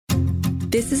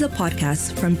This is a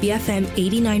podcast from BFM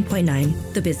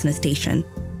 89.9, the business station.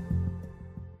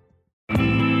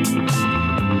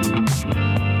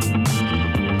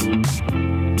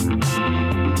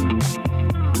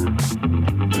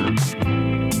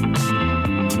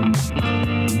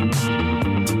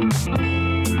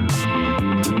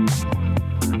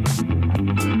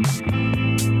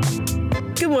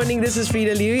 This is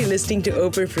Frida Liu. You're listening to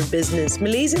Open for Business.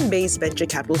 Malaysian-based venture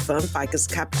capital firm Ficus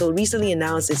Capital recently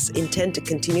announced its intent to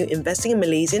continue investing in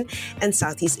Malaysian and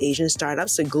Southeast Asian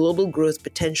startups with global growth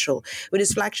potential. With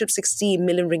its flagship 60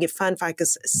 million ringgit fund,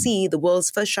 Ficus C, the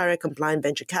world's first Sharia-compliant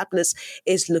venture capitalist,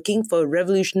 is looking for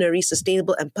revolutionary,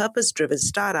 sustainable and purpose-driven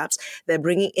startups that are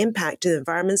bringing impact to the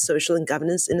environment, social and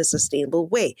governance in a sustainable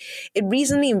way. It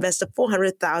recently invested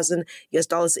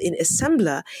 $400,000 in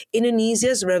Assembler,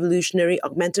 Indonesia's revolutionary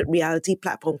augmented reality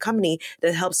platform company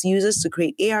that helps users to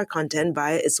create AR content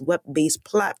via its web-based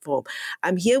platform.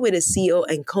 I'm here with its CEO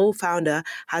and co-founder,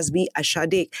 Hasbi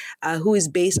Ashadik, who is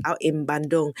based out in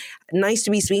Bandung. Nice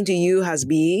to be speaking to you,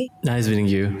 Hasbi. Nice meeting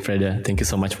you, Freda. Thank you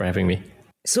so much for having me.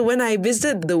 So when I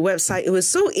visited the website, it was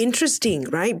so interesting,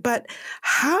 right? But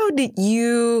how did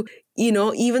you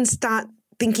even start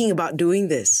thinking about doing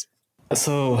this?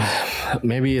 So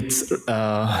maybe it's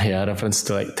reference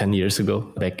to like 10 years ago,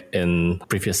 back in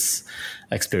previous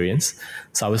experience.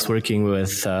 So I was working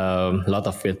with a lot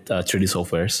of 3D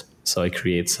softwares. So I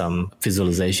create some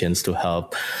visualizations to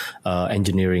help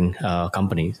engineering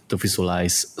companies to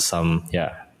visualize some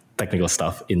technical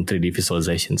stuff in 3D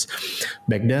visualizations.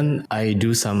 Back then, I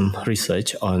do some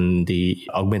research on the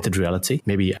augmented reality.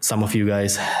 Maybe some of you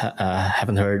guys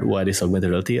haven't heard what is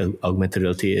augmented reality. Augmented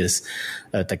reality is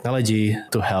a technology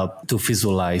to help to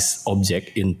visualize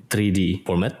object in 3D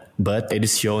format, but it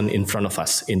is shown in front of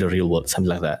us in the real world, something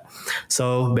like that.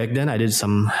 So back then I did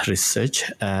some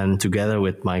research, and together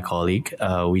with my colleague,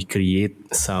 we create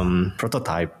some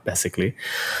prototype basically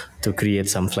to create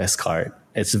some flashcard.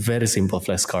 It's a very simple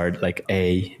flashcard, like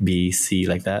A, B, C,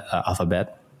 like that,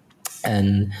 alphabet.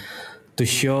 And to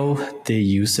show the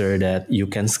user that you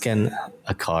can scan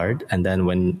a card, and then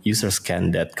when user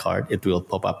scan that card, it will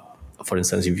pop up. For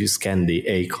instance, if you scan the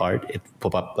A card, it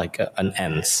pop up like an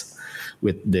ants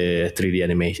with the 3D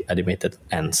animated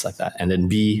ants like that. And then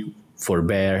B for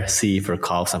bear, C for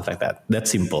cow, something like that.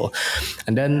 That's simple.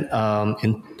 And then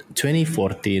in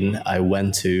 2014,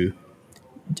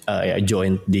 I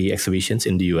joined the exhibitions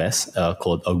in the US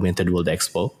called Augmented World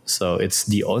Expo. So it's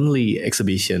the only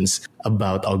exhibitions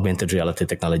about augmented reality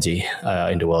technology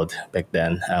in the world back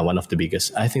then. One of the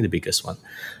biggest, I think the biggest one.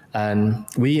 And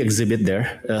we exhibit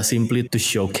there simply to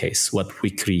showcase what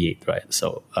we create, right?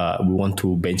 So we want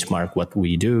to benchmark what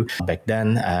we do back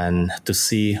then and to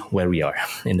see where we are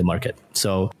in the market.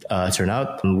 So turn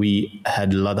out we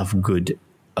had a lot of good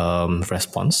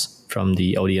response from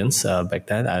the audience back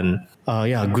then, and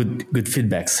good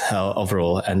feedbacks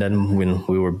overall. And then when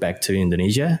we were back to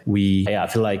Indonesia, I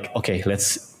feel like, okay,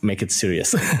 let's make it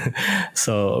serious.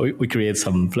 So we create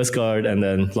some flashcard, and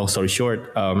then long story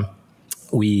short,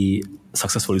 we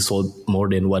successfully sold more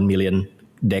than 1 million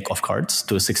deck of cards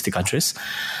to 60 countries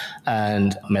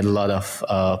and made a lot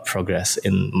of progress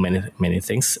in many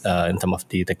things in terms of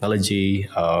the technology,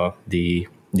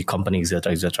 the company,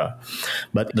 etc.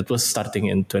 But that was starting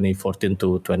in 2014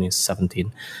 to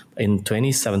 2017. In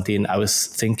 2017, I was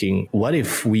thinking, what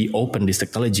if we open this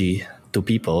technology to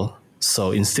people?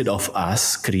 So instead of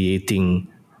us creating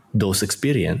those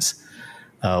experience,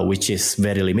 which is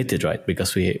very limited, right?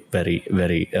 Because we very,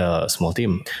 very small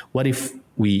team. What if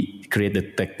we create the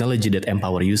technology that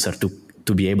empower user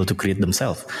to be able to create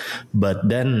themselves? But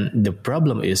then the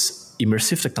problem is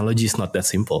immersive technology is not that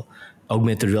simple.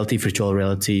 Augmented reality, virtual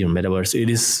reality, or metaverse, it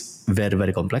is very,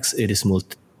 very complex. It is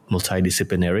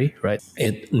multidisciplinary, right?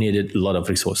 It needed a lot of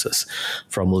resources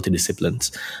from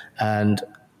multidisciplines. And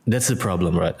that's the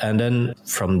problem, right? And then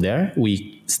from there,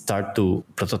 we start to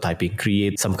prototyping,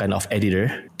 create some kind of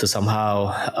editor to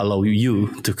somehow allow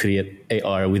you to create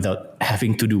AR without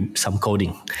having to do some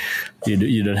coding.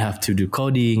 You don't have to do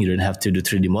coding, you don't have to do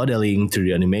 3D modeling,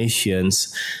 3D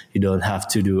animations, you don't have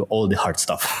to do all the hard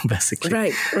stuff, basically.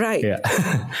 Right. Yeah.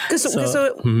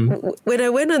 So when I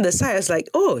went on the site, I was like,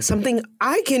 oh, something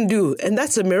I can do, and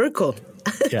that's a miracle.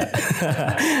 Yeah,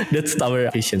 that's our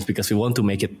vision, because we want to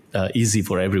make it easy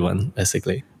for everyone,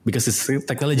 basically, because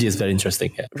technology is very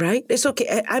interesting. Yeah. Right. It's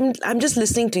okay. I'm just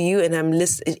listening to you, and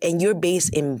and you're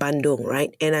based in Bandung,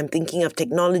 right? And I'm thinking of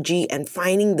technology and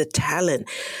finding the talent.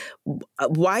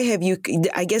 Why have you?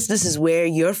 I guess this is where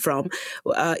you're from.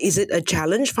 Is it a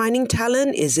challenge finding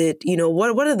talent? Is it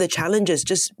what are the challenges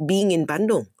just being in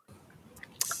Bandung?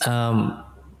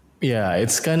 Yeah,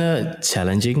 it's kind of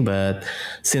challenging, but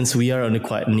since we are on a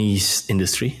quite niche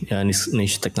industry,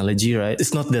 niche technology, right?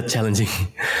 It's not that challenging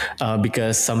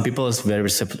because some people is very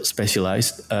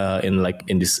specialized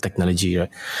in this technology, right?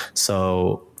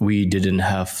 So we didn't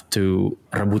have to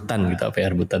rebutan gitu, apa ya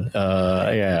rebutan?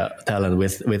 Talent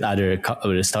with other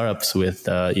startups with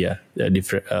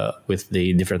different with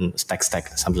the different stack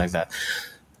something like that.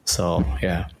 So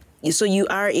yeah. So you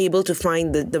are able to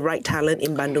find the right talent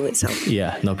in Bandung itself?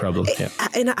 Yeah, no problem. Yeah.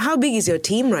 And how big is your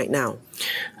team right now?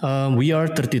 We are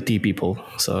 30 people.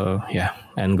 So yeah,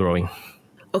 and growing.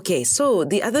 Okay, so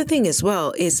the other thing as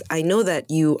well is I know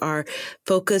that you are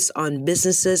focused on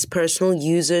businesses, personal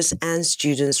users, and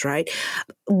students, right?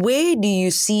 Where do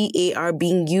you see AR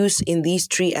being used in these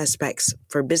three aspects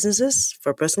for businesses,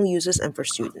 for personal users, and for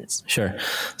students? Sure.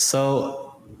 So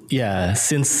yeah,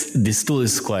 since this tool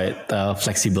is quite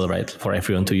flexible, right, for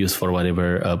everyone to use for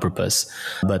whatever purpose.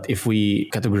 But if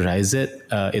we categorize it,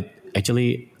 it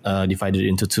actually divided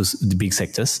into two big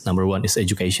sectors. Number one is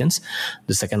educations.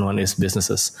 The second one is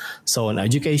businesses. So in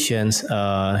educations,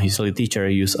 usually teacher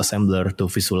use assembler to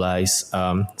visualize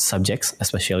subjects,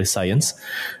 especially science.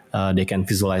 They can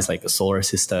visualize like solar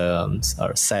systems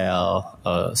or cell,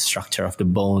 structure of the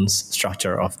bones,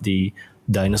 structure of the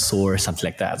dinosaur, something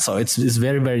like that. So it's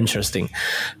very, very interesting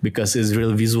because it's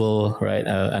real visual, right?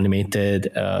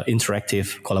 Animated,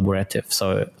 interactive, collaborative.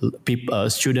 So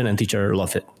student and teacher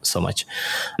love it so much.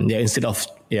 Yeah, instead of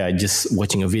just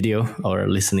watching a video or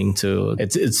listening to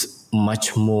it's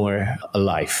much more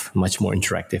alive, much more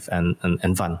interactive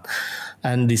and fun.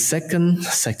 And the second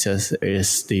sector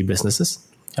is the businesses.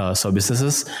 So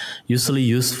businesses usually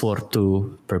use for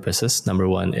two purposes. Number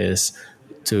one is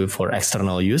for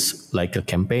external use, like a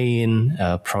campaign,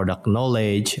 product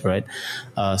knowledge, right?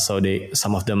 So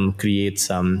some of them create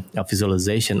some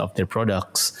visualization of their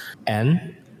products,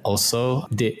 and also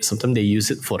sometimes they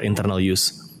use it for internal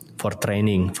use, for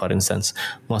training. For instance,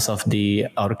 most of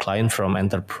our clients from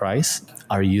enterprise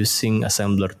are using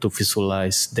assembler to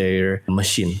visualize their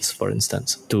machines, for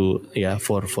instance,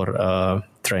 for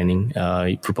training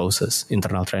purposes,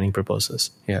 internal training purposes.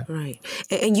 Yeah. Right.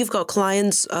 And you've got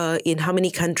clients in how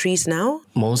many countries now?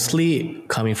 Mostly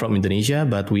coming from Indonesia,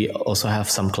 but we also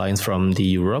have some clients from the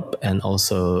Europe and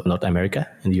also North America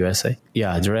and the USA.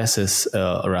 Yeah, the rest is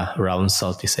around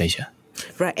Southeast Asia.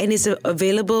 Right. And is it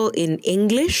available in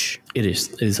English? It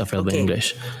is. It is available in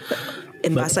English.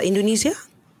 In Bahasa Indonesia?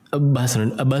 Bahasa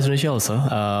Indonesia also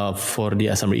for the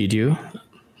Assembler Edu.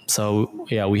 So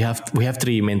yeah, we have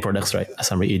three main products, right?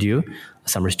 Assembler Edu,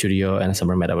 Assembler Studio, and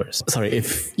Assembler Metaverse. Sorry,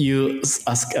 if you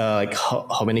ask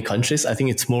how many countries, I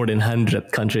think it's more than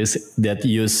 100 countries that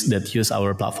use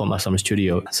our platform, Assembler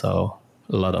Studio. So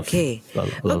a lot of. Okay.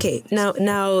 Okay. Now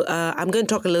I'm going to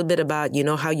talk a little bit about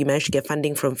how you managed to get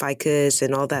funding from Ficus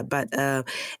and all that, but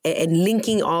and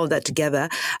linking all of that together.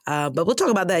 But we'll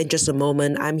talk about that in just a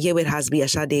moment. I'm here with Hasbi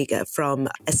Ashadik from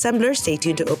Assembler. Stay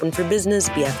tuned to Open for Business,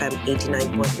 BFM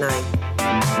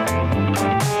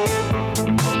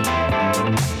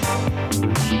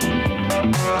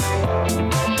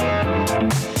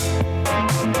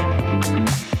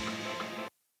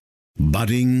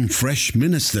Budding Fresh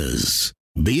Ministers.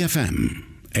 BFM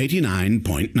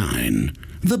 89.9,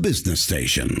 the business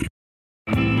station.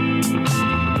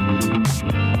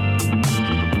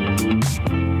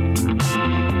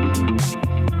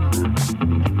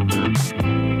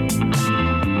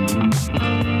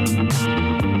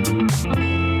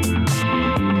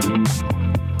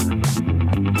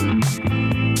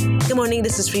 Good morning,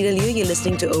 this is Frida Liu. You're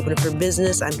listening to Open for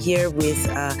Business. I'm here with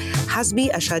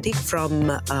Hasbi Ashadik from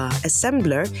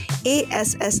Assembler,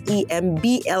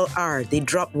 ASSEMBLR. They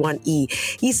dropped one E.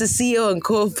 He's the CEO and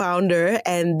co-founder,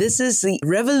 and this is the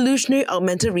revolutionary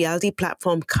augmented reality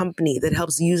platform company that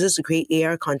helps users to create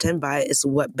AR content via its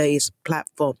web-based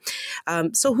platform.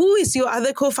 So who is your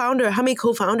other co-founder? How many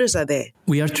co-founders are there?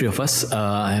 We are three of us.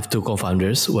 I have two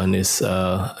co-founders. One is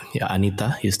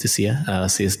Anita Justisia.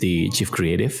 She's the chief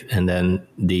creative, and then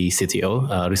the CTO,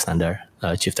 Risnandar,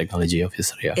 Chief Technology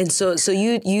Officer. Yeah. And so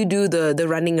you do the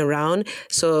running around.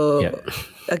 So yeah.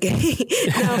 Okay.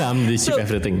 Now, I'm the chief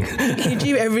everything. You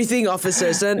chief everything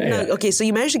officer. So okay, so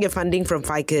you managed to get funding from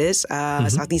Ficus,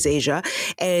 Southeast Asia,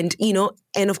 and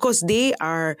of course they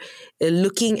are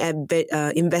looking at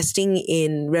investing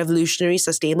in revolutionary,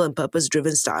 sustainable, and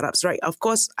purpose-driven startups, right? Of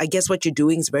course, I guess what you're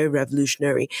doing is very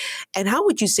revolutionary. And how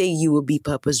would you say you will be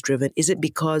purpose-driven? Is it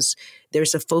because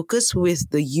there's a focus with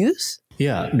the youth?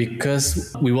 Yeah,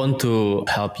 because we want to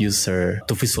help user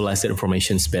to visualize their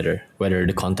informations better, whether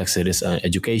the context it is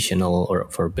educational or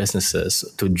for businesses,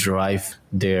 to drive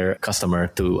their customer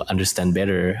to understand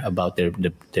better about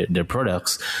their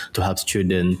products, to help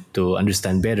students to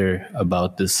understand better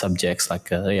about the subjects like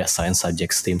science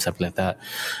subjects, STEAM, stuff like that.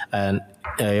 And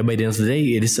by the end of the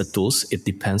day, it is a tools. It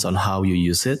depends on how you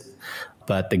use it.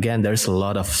 But again, there's a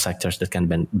lot of sectors that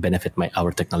can benefit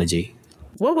our technology.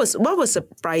 What was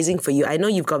surprising for you? I know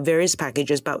you've got various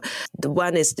packages, but the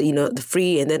one is the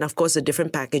free, and then of course the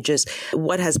different packages.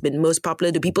 What has been most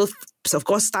popular? Do people, of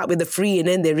course, start with the free and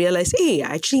then they realize, hey,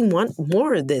 I actually want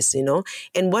more of this,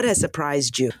 And what has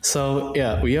surprised you? So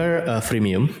yeah, we are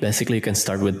freemium. Basically, you can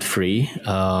start with free.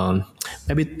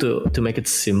 Maybe to make it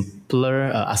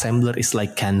simpler, Assembler is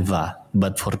like Canva,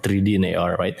 but for 3D and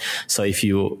AR, right? So if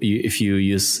you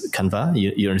use Canva,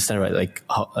 you understand, right? Like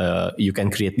how, you can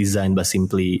create design by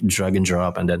simply drag and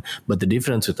drop, but the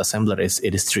difference with Assembler is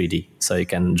it is 3D. So you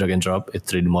can drag and drop a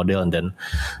 3D model and then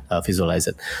visualize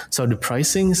it. So the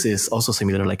pricing is also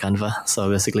similar like Canva. So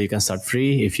basically, you can start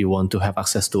free. If you want to have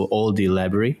access to all the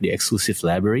library, the exclusive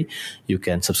library, you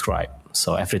can subscribe.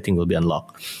 So everything will be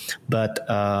unlocked. But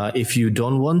if you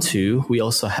don't want to, we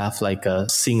also have like a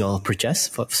single purchase.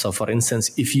 So for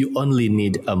instance, if you only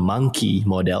need a monkey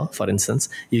model, for instance,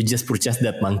 you just purchase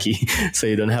that monkey. So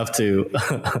you don't have to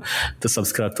to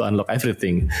subscribe to unlock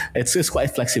everything. It's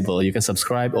quite flexible. You can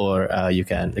subscribe or you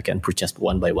can purchase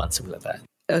one by one, something like that.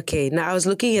 Okay, now I was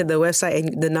looking at the website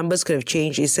and the numbers could have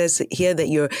changed. It says here that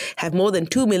you have more than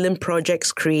 2 million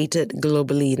projects created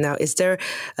globally. Now, is there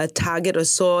a target or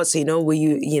sorts, will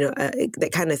you, that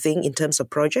kind of thing in terms of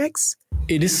projects?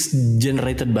 It is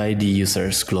generated by the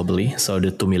users globally, so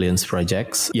the 2 million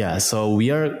projects. Yeah, so we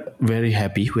are very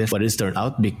happy with what is turned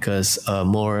out because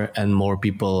more and more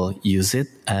people use it,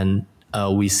 and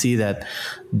we see that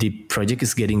the project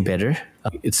is getting better.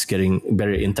 It's getting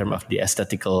better in terms of the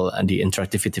aesthetical and the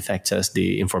interactivity factors,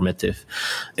 the informative.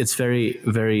 It's very,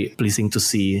 very pleasing to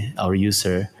see our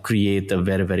user create a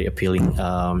very, very appealing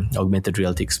augmented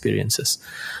reality experiences.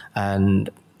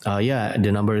 And the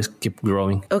numbers keep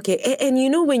growing. Okay, and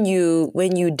when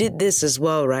you did this as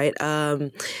well, right?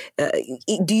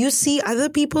 Do you see other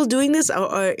people doing this?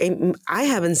 Or I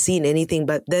haven't seen anything,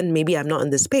 but then maybe I'm not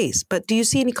in the space. But do you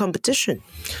see any competition?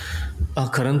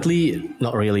 Currently,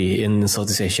 not really in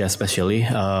Southeast Asia, especially.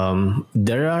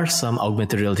 There are some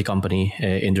augmented reality company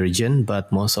in the region,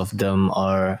 but most of them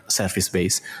are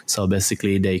service-based. So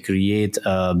basically, they create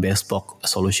bespoke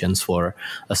solutions for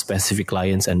a specific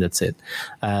clients, and that's it.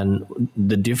 And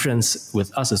the difference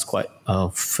with us is quite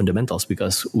fundamentals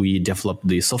because we developed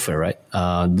the software, right?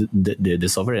 The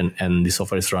software and the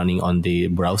software is running on the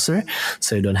browser,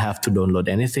 so you don't have to download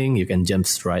anything. You can jump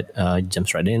right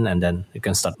in, and then you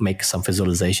can start make some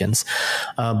visualizations.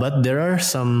 But there are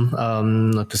some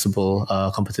noticeable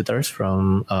competitors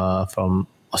from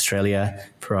Australia,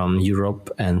 from Europe,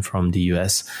 and from the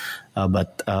US.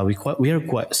 But we are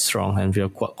quite strong, and we are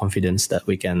quite confident that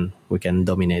we can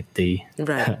dominate the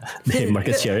the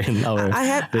market share in our region. I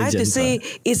have to say,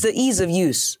 it's the ease of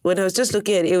use. When I was just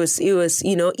looking at it, it was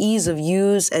ease of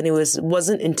use, and it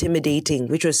wasn't intimidating,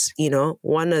 which was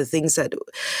one of the things that.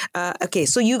 Okay,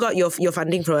 so you got your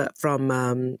funding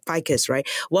from Ficus, right?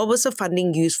 What was the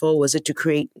funding used for? Was it to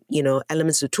create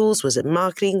elements of tools? Was it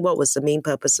marketing? What was the main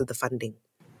purpose of the funding?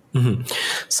 Mm-hmm.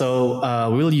 So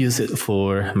we'll use it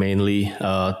for mainly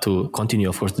to continue,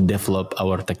 of course, to develop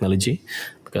our technology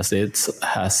because it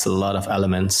has a lot of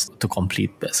elements to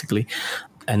complete, basically.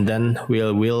 And then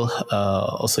we'll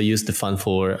also use the fund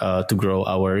for to grow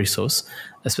our resource,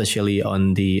 especially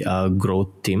on the growth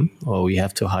team. We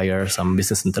have to hire some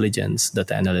business intelligence,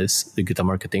 data analysts, digital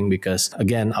marketing, because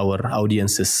again, our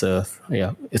audience is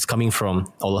it's coming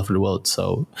from all over the world.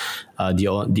 So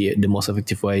the most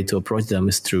effective way to approach them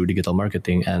is through digital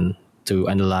marketing and to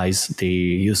analyze the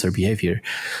user behavior.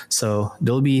 So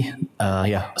there'll be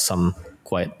some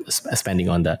quite spending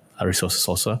on that resources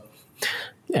also.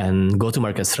 And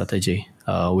go-to-market strategy,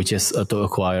 which is to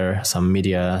acquire some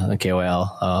media,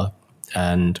 KOL,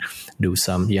 and do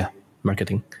some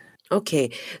marketing.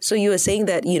 Okay, so you were saying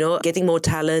that, getting more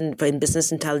talent in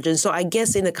business intelligence. So I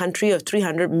guess in a country of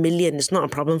 300 million, it's not a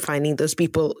problem finding those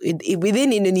people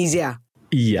within Indonesia.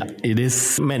 Yeah, it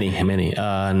is many,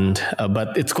 and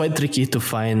but it's quite tricky to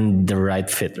find the right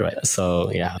fit, right?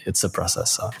 So it's a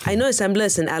process. So. I know Assembler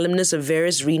is an alumnus of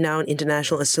various renowned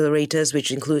international accelerators,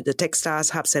 which include the Techstars,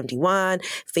 Hub 71,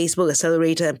 Facebook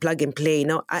Accelerator, and Plug and Play.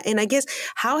 Now, and I guess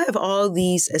how have all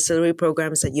these accelerator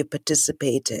programs that you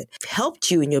participated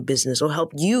helped you in your business or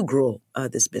helped you grow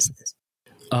this business?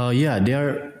 Yeah, they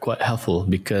are quite helpful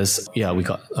because we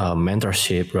got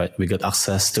mentorship, right? We got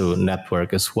access to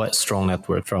network, it's quite strong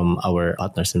network from our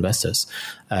partners, investors,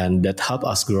 and that help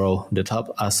us grow, that help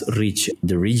us reach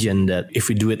the region that if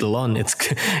we do it alone, it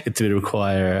will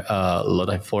require a lot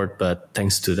of effort. But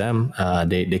thanks to them,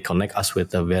 they connect us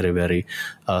with a very, very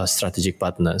strategic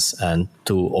partners and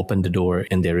to open the door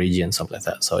in their region, something like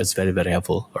that. So it's very, very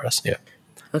helpful for us. Yeah.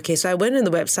 Okay, so I went on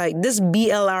the website. This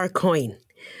BLR coin.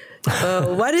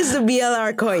 What is the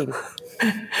BLR coin?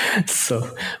 So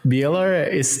BLR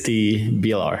is the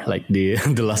BLR, like the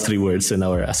last three words in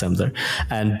our assembler,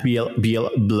 and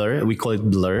Blur, we call it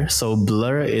Blur. So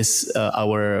Blur is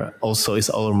our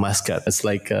mascot. It's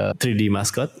like a 3D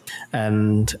mascot,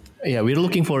 and we're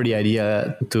looking for the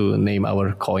idea to name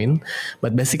our coin,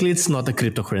 but basically it's not a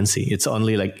cryptocurrency. It's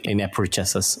only like in-app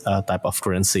purchases type of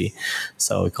currency.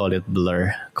 So we call it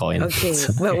Blur coin. Okay,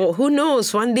 well, who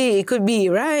knows? One day it could be,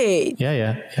 right?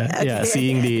 Yeah. Okay.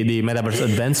 Seeing the metaverse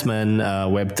advancement,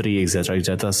 Web3,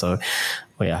 etc. So,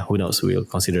 who knows? We'll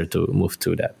consider to move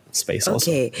to that space also.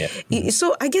 Okay. Yeah.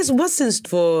 So I guess what's in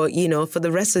for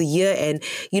the rest of the year, and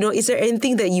is there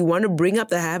anything that you want to bring up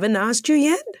that I haven't asked you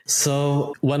yet?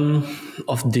 So one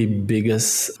of the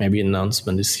biggest maybe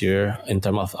announcement this year in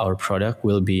terms of our product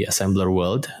will be Assembler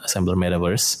World, Assembler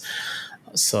Metaverse.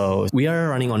 So we are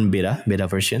running on beta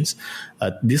versions.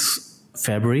 This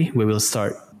February, we will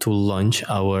start to launch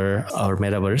our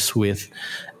metaverse with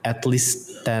at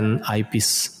least 10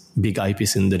 IPs, big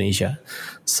IPs in Indonesia.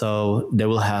 So they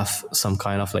will have some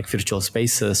kind of like virtual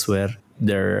spaces where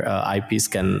their IPs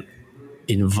can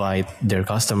invite their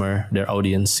customer, their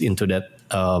audience into that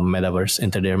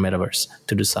into their metaverse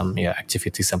to do some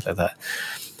activities, something like that.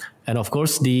 And of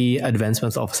course, the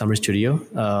advancements of Assembler Studio,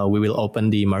 we will open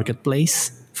the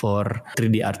marketplace for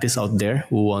 3D artists out there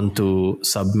who want to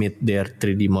submit their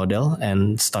 3D model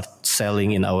and start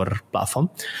selling in our platform.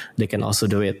 They can also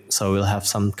do it. So we'll have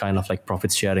some kind of like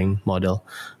profit sharing model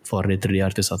for the 3D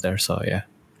artists out there. So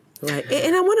Right.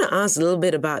 And I want to ask a little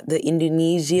bit about the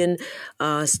Indonesian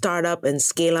startup and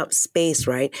scale-up space,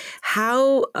 right?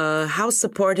 How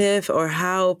supportive or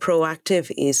how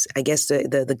proactive is, I guess,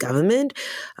 the government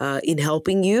in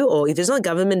helping you? Or if it's not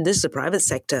government, this is the private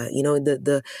sector.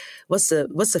 What's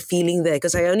the feeling there?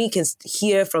 Because I only can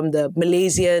hear from the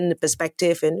Malaysian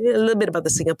perspective and a little bit about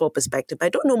the Singapore perspective. I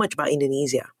don't know much about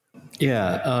Indonesia.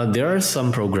 Yeah, there are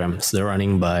some programs that are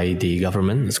running by the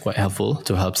government. It's quite helpful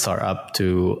to help startup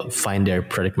to find their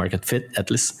product market fit, at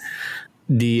least.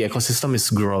 The ecosystem is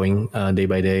growing day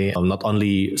by day, not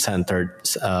only centered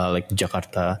like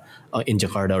Jakarta, in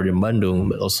Jakarta or in Bandung,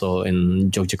 but also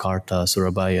in Yogyakarta,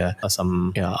 Surabaya,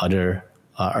 some other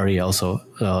area also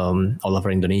all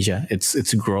over Indonesia.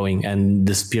 It's growing, and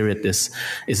the spirit is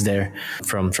there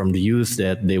from the youth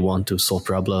that they want to solve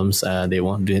problems.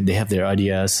 They have their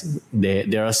ideas.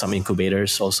 There are some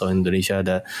incubators also in Indonesia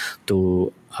that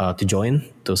to join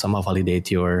to somehow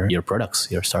validate your products,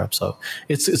 your startup. So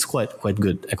it's quite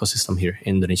good ecosystem here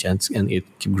in Indonesia, and it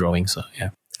keep growing. So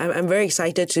I'm very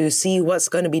excited to see what's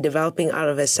going to be developing out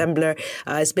of Assembler.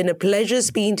 It's been a pleasure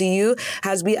speaking to you.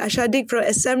 Hasbi Ashadik from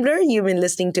Assembler. You've been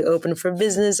listening to Open for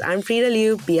Business. I'm Frida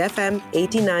Liu, BFM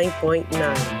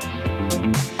 89.9.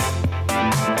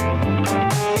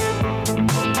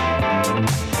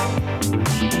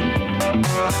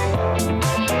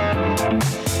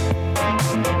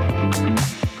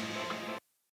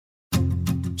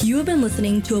 You have been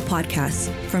listening to a podcast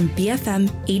from BFM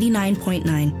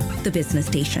 89.9, the business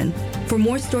station. For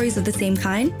more stories of the same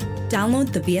kind,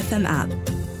 download the BFM app.